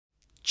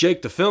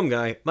Jake the Film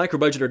Guy,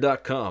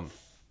 microbudgeter.com.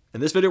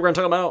 In this video, we're going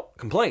to talk about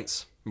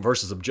complaints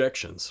versus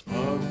objections.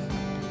 Love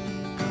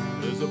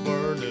is a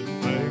burning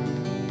thing,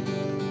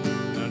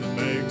 and it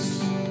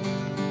makes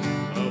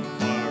a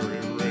fiery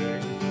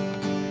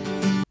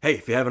ring. Hey,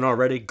 if you haven't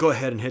already, go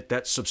ahead and hit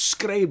that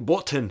subscribe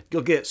button.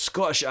 You'll get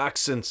Scottish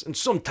accents and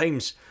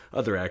sometimes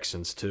other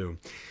accents too.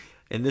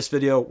 In this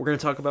video, we're going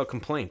to talk about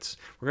complaints.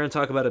 We're going to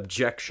talk about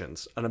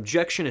objections. An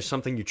objection is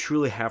something you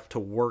truly have to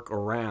work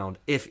around,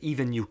 if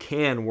even you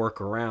can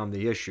work around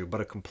the issue. But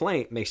a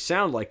complaint may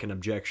sound like an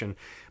objection,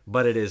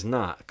 but it is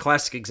not. A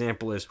classic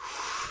example is,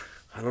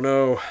 I don't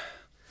know,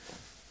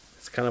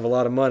 it's kind of a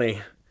lot of money.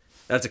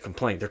 That's a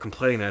complaint. They're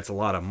complaining that it's a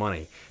lot of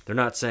money. They're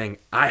not saying,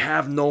 I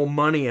have no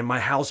money and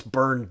my house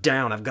burned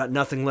down. I've got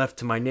nothing left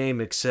to my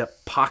name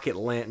except pocket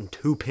lint and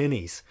 2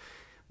 pennies.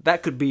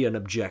 That could be an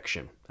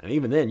objection. And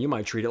even then, you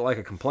might treat it like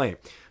a complaint.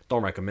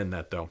 Don't recommend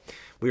that, though.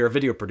 We are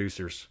video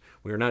producers.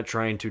 We are not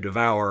trying to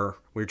devour.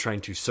 We're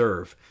trying to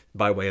serve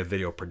by way of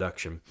video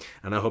production.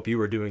 And I hope you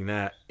are doing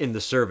that in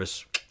the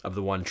service of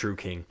the one true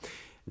king.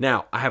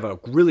 Now, I have a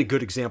really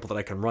good example that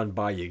I can run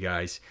by you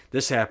guys.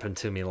 This happened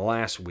to me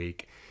last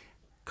week.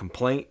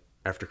 Complaint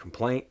after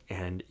complaint,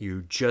 and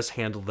you just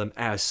handle them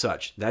as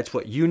such. That's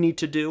what you need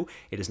to do.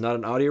 It is not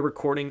an audio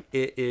recording.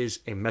 It is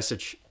a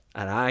message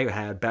and I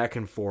had back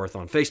and forth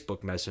on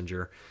Facebook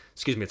Messenger.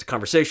 Excuse me, it's a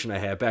conversation I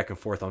had back and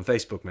forth on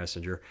Facebook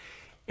Messenger.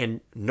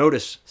 And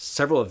notice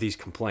several of these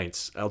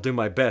complaints. I'll do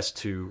my best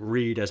to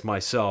read as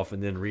myself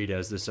and then read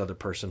as this other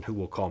person who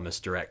we'll call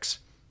Mr. X.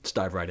 Let's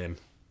dive right in.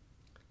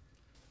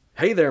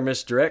 Hey there,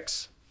 Mr.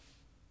 X.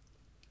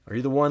 Are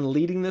you the one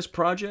leading this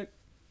project?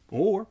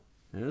 Or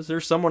is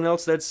there someone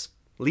else that's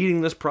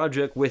leading this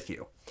project with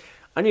you?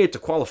 I needed to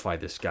qualify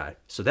this guy,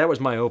 so that was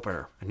my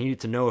opener. I needed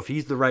to know if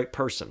he's the right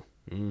person.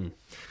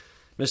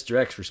 Mr.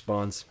 X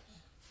responds,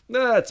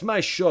 it's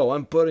my show.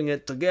 I'm putting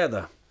it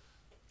together.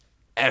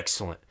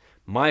 Excellent.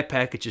 My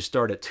packages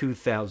start at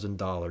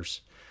 $2,000.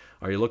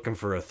 Are you looking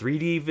for a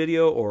 3D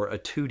video or a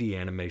 2D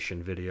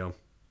animation video?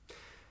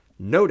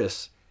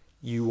 Notice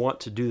you want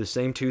to do the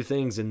same two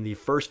things in the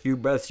first few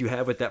breaths you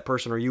have with that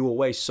person, or you will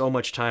waste so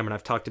much time, and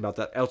I've talked about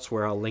that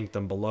elsewhere. I'll link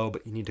them below,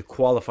 but you need to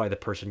qualify the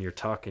person you're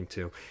talking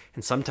to,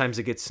 and sometimes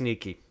it gets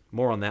sneaky.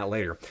 More on that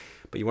later.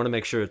 But you want to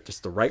make sure it's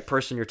the right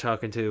person you're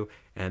talking to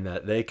and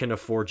that they can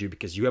afford you,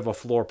 because you have a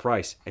floor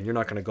price and you're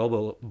not going to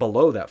go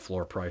below that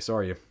floor price,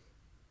 are you?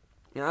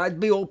 I'd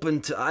be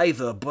open to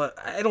either, but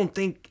I don't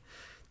think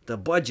the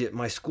budget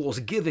my school's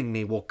giving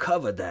me will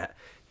cover that.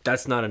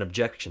 That's not an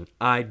objection.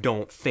 I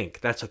don't think.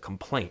 That's a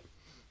complaint.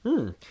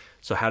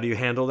 So how do you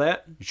handle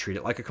that? You treat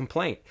it like a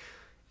complaint.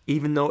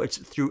 Even though it's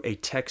through a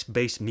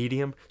text-based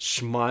medium,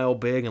 smile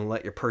big and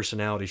let your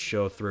personality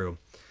show through.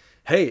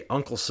 Hey,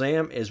 Uncle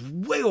Sam is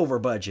way over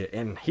budget,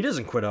 and he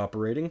doesn't quit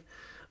operating.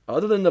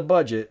 Other than the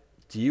budget,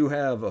 do you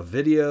have a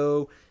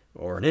video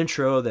or an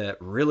intro that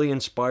really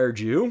inspired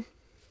you?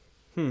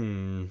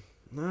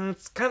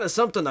 It's kind of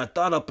something I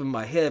thought up in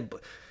my head,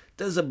 but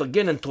there's a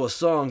beginning to a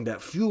song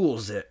that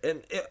fuels it,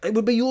 and it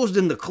would be used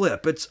in the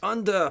clip. It's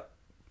under...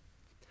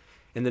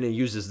 And then he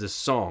uses this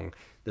song,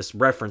 this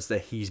reference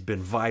that he's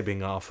been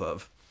vibing off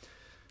of.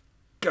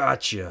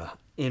 Gotcha.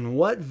 In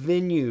what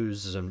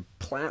venues and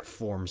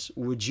platforms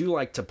would you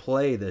like to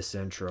play this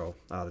intro?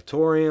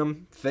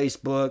 Auditorium,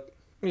 Facebook,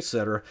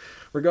 etc.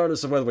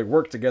 Regardless of whether we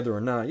work together or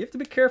not, you have to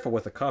be careful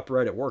with a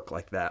copyrighted work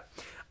like that.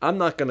 I'm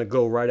not going to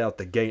go right out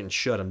the gate and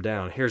shut them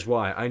down. Here's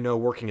why. I know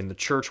working in the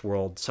church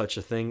world, such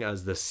a thing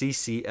as the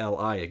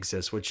CCLI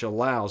exists, which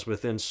allows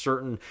within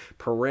certain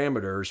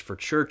parameters for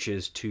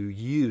churches to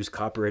use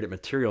copyrighted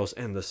materials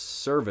in the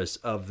service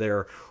of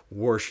their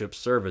worship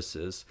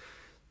services.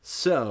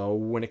 So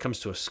when it comes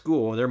to a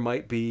school, there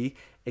might be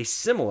a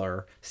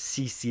similar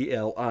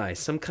CCLI,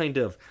 some kind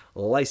of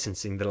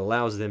licensing that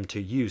allows them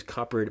to use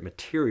copyrighted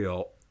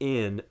material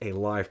in a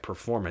live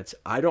performance.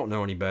 I don't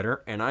know any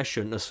better, and I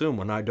shouldn't assume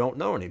when I don't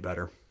know any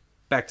better.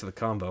 Back to the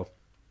convo.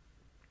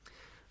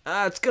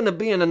 It's going to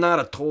be in an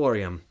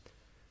auditorium.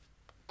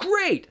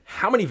 Great!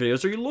 How many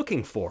videos are you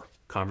looking for?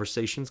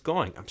 Conversation's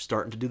going. I'm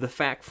starting to do the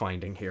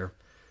fact-finding here.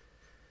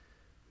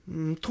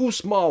 2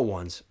 small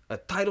ones. A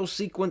title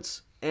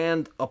sequence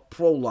and a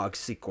prologue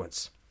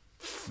sequence.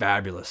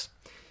 Fabulous.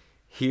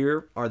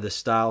 Here are the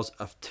styles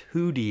of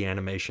 2D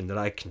animation that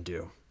I can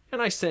do.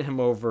 And I sent him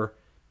over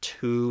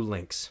 2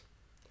 links.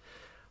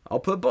 I'll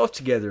put both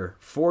together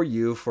for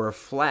you for a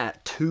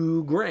flat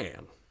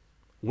 $2,000.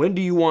 When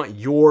do you want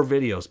your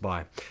videos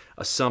by?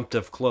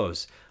 Assumptive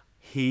close.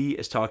 He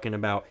is talking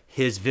about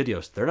his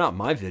videos. They're not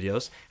my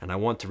videos, and I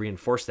want to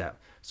reinforce that.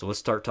 So let's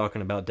start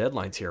talking about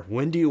deadlines here.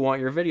 When do you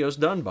want your videos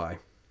done by?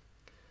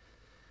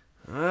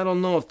 I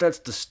don't know if that's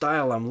the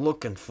style I'm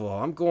looking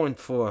for. I'm going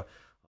for...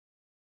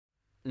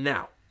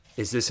 Now,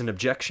 is this an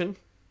objection?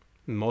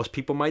 Most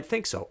people might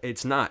think so.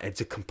 It's not. It's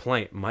a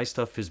complaint. My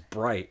stuff is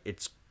bright.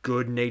 It's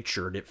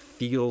good-natured. It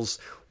feels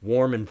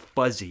warm and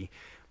fuzzy.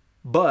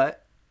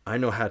 But I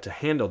know how to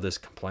handle this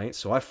complaint,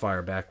 so I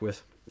fire back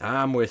with,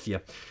 I'm with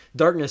you.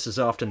 Darkness is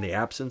often the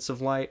absence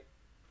of light.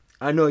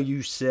 I know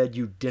you said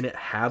you didn't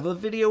have a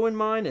video in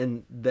mind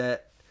and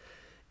that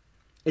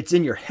it's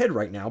in your head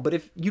right now, but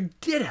if you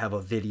did have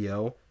a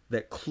video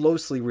that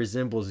closely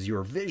resembles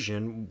your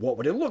vision, what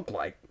would it look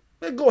like?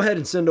 Go ahead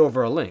and send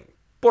over a link.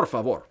 Por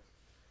favor.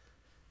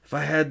 If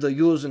I had to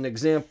use an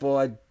example,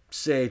 I'd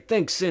say,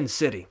 think Sin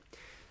City.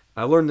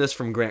 I learned this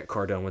from Grant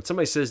Cardone. When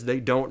somebody says they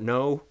don't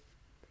know,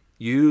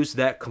 use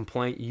that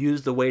complaint,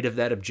 use the weight of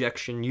that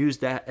objection, use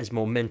that as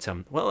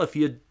momentum. Well, if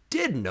you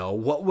did know,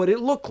 what would it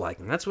look like?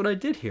 And that's what I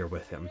did here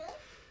with him.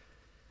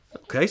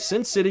 Okay,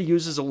 Sin City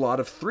uses a lot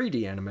of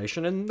 3D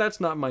animation, and that's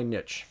not my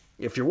niche.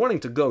 If you're wanting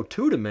to go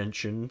 2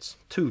 dimensions,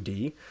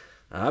 2D,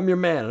 I'm your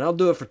man, and I'll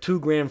do it for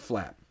 $2,000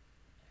 flat.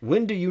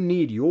 When do you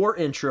need your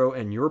intro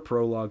and your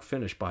prologue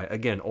finished by?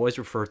 Again, always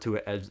refer to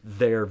it as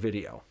their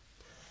video.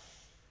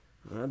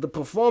 The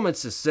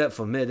performance is set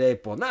for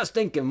mid-April, and I was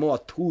thinking more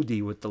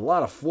 2D with a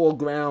lot of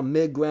foreground,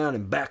 midground,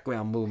 and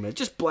background movement.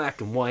 Just black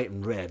and white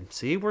and red.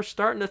 See, we're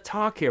starting to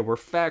talk here. We're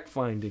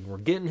fact-finding. We're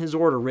getting his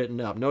order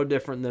written up. No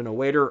different than a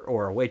waiter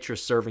or a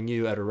waitress serving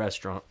you at a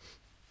restaurant.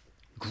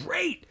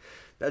 Great!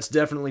 That's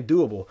definitely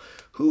doable.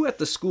 Who at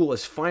the school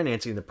is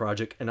financing the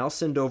project? And I'll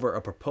send over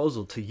a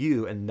proposal to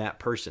you and that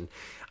person.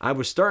 I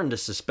was starting to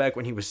suspect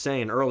when he was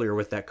saying earlier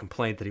with that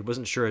complaint that he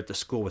wasn't sure at the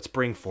school would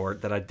spring for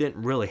it, that I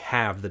didn't really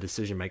have the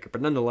decision maker. But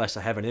nonetheless,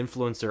 I have an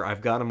influencer.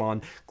 I've got him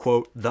on,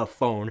 quote, the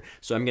phone.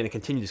 So I'm going to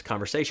continue this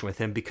conversation with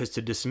him because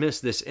to dismiss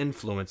this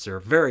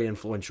influencer, very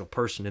influential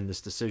person in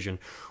this decision,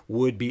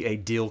 would be a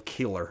deal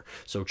killer.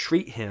 So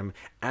treat him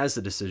as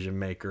the decision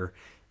maker,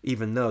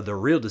 even though the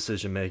real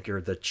decision maker,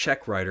 the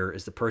check writer,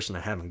 is the person I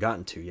haven't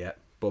gotten to yet.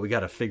 But we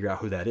got to figure out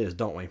who that is,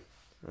 don't we?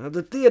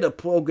 The theater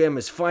program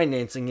is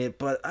financing it,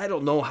 but I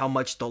don't know how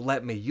much they'll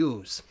let me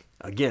use.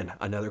 Again,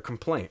 another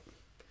complaint.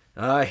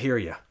 I hear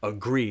ya.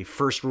 Agree.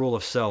 First rule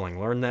of selling.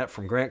 Learned that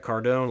from Grant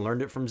Cardone.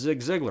 Learned it from Zig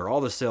Ziglar.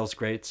 All the sales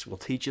greats will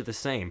teach you the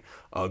same.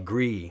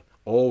 Agree.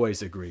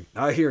 Always agree.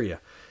 I hear ya.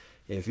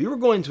 If you were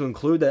going to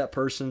include that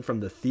person from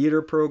the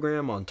theater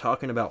program on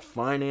talking about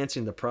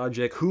financing the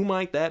project, who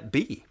might that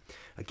be?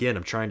 Again,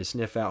 I'm trying to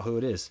sniff out who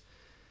it is.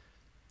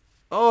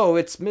 Oh,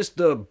 it's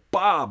Mr.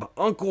 Bob,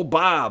 Uncle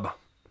Bob.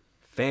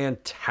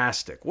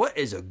 Fantastic. What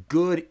is a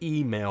good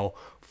email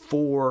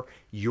for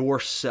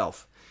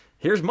yourself?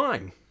 Here's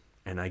mine.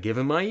 And I give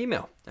him my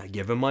email. I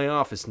give him my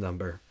office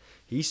number.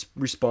 He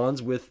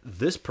responds with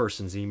this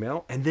person's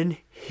email and then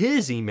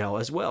his email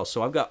as well.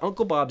 So I've got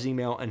Uncle Bob's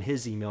email and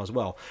his email as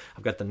well.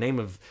 I've got the name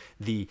of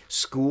the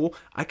school.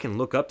 I can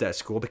look up that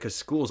school because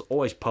schools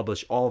always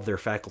publish all of their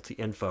faculty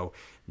info.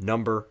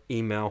 Number,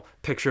 email,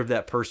 picture of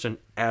that person,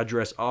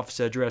 address, office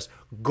address,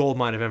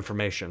 goldmine of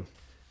information.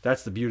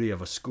 That's the beauty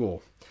of a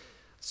school.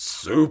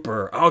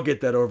 Super. I'll get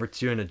that over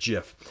to you in a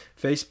jiff.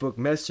 Facebook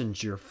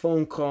Messenger,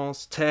 phone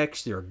calls,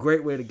 text, they're a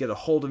great way to get a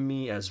hold of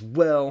me as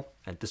well.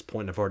 At this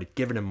point, I've already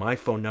given him my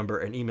phone number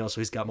and email,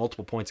 so he's got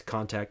multiple points of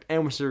contact.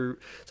 And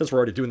since we're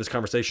already doing this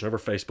conversation over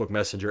Facebook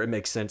Messenger, it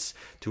makes sense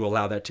to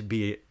allow that to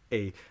be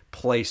a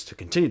place to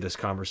continue this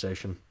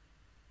conversation.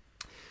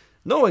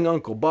 Knowing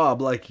Uncle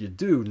Bob like you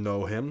do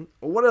know him,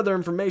 what other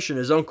information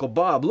is Uncle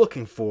Bob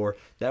looking for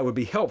that would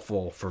be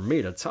helpful for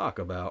me to talk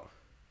about?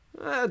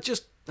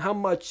 Just how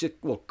much it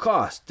will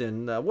cost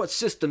and what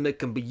system it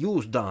can be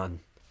used on.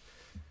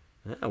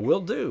 Will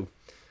do.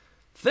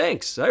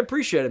 Thanks. I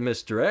appreciate it,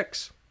 Mr.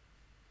 X.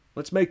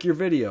 Let's make your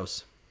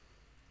videos.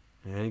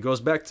 And he goes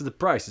back to the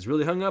price. He's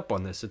really hung up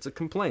on this. It's a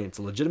complaint. It's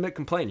a legitimate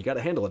complaint. You got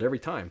to handle it every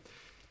time.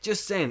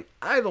 Just saying,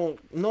 I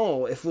don't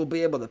know if we'll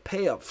be able to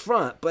pay up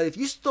front, but if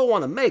you still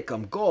want to make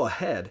them, go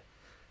ahead.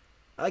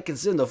 I can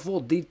send a full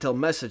detailed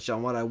message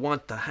on what I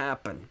want to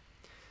happen.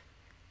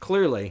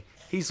 Clearly,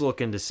 he's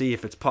looking to see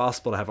if it's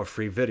possible to have a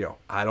free video.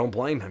 I don't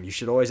blame him. You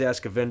should always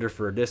ask a vendor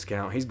for a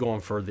discount. He's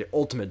going for the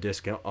ultimate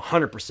discount,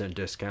 100%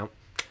 discount.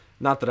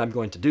 Not that I'm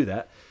going to do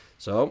that.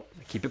 So,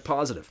 keep it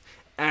positive.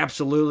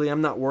 Absolutely, I'm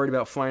not worried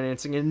about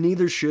financing, and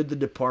neither should the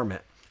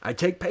department. I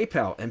take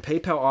PayPal, and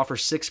PayPal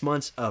offers 6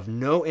 months of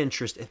no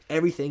interest if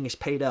everything is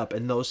paid up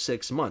in those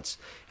 6 months.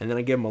 And then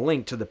I give him a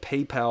link to the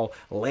PayPal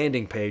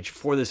landing page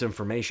for this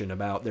information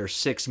about their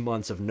 6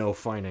 months of no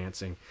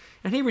financing.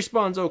 And he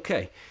responds,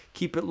 okay,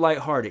 keep it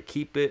lighthearted,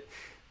 keep it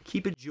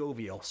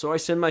jovial. So I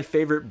send my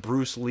favorite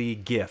Bruce Lee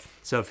gif.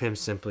 It's of him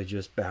simply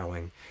just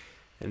bowing.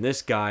 And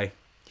this guy,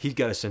 he's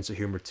got a sense of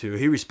humor too.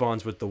 He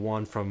responds with the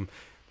one from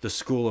the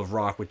School of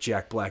Rock with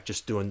Jack Black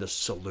just doing the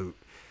salute.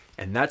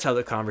 And that's how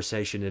the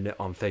conversation ended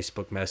on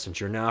Facebook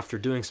Messenger. Now, after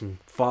doing some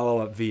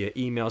follow-up via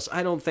emails,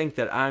 I don't think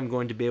that I'm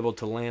going to be able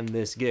to land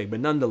this gig.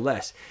 But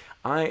nonetheless,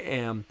 I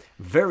am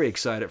very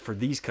excited for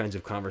these kinds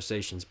of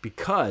conversations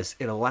because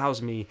it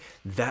allows me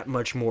that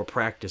much more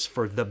practice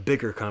for the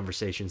bigger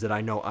conversations that I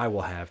know I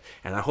will have.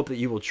 And I hope that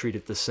you will treat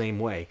it the same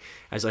way.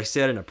 As I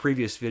said in a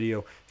previous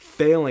video,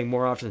 failing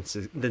more often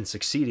than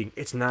succeeding,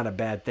 it's not a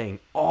bad thing.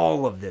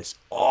 All of this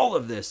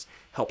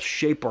helps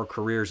shape our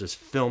careers as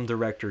film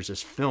directors,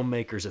 as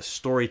filmmakers, as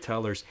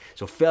storytellers.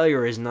 So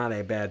failure is not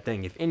a bad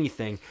thing. If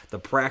anything, the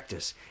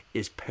practice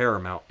is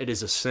paramount. It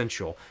is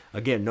essential.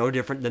 Again, no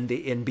different than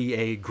the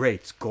NBA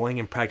greats going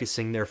and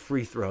practicing their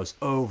free throws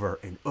over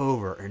and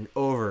over and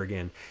over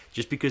again.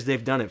 Just because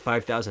they've done it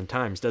 5,000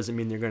 times doesn't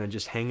mean they're going to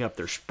just hang up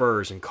their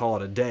spurs and call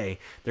it a day.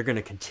 They're going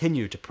to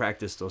continue to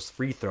practice those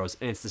free throws,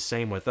 and it's the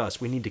same with us.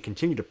 We need to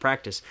continue to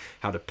practice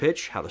how to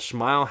pitch, how to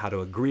smile, how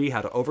to agree,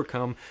 how to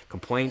overcome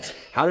complaints,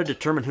 how to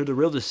determine who the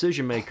real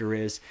decision maker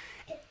is,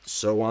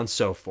 so on and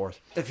so forth.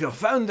 If you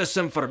found this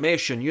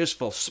information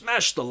useful,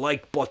 smash the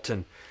like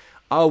button.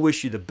 I'll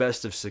wish you the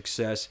best of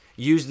success.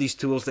 Use these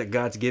tools that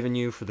God's given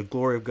you for the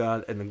glory of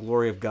God and the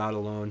glory of God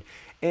alone.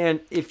 And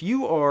if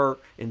you are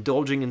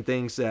indulging in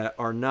things that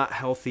are not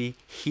healthy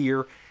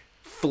here,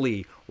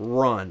 flee,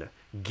 run,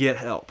 get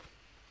help.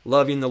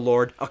 Love you in the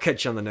Lord. I'll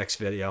catch you on the next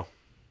video.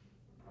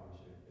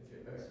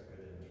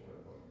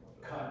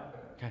 Cut.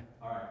 Okay.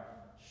 All right.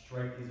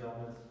 Strike these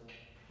elements.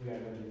 We gotta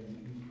go